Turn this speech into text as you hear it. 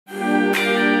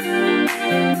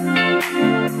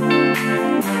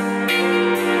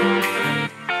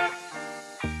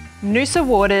Noosa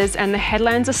Waters and the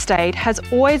Headlands Estate has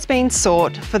always been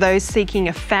sought for those seeking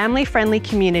a family-friendly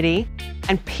community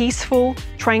and peaceful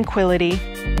tranquility.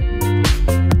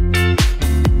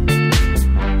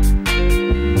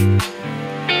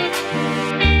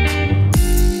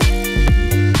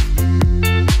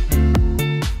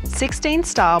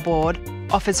 Starboard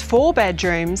offers 4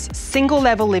 bedrooms,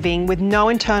 single-level living with no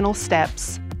internal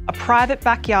steps, a private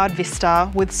backyard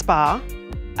vista with spa,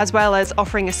 as well as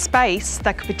offering a space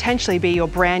that could potentially be your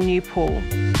brand new pool.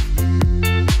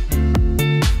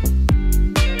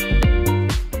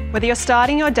 Whether you're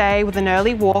starting your day with an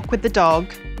early walk with the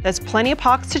dog, there's plenty of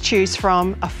parks to choose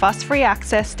from, a fuss-free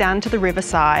access down to the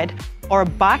riverside, or a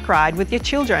bike ride with your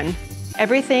children.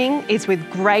 Everything is with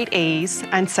great ease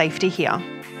and safety here.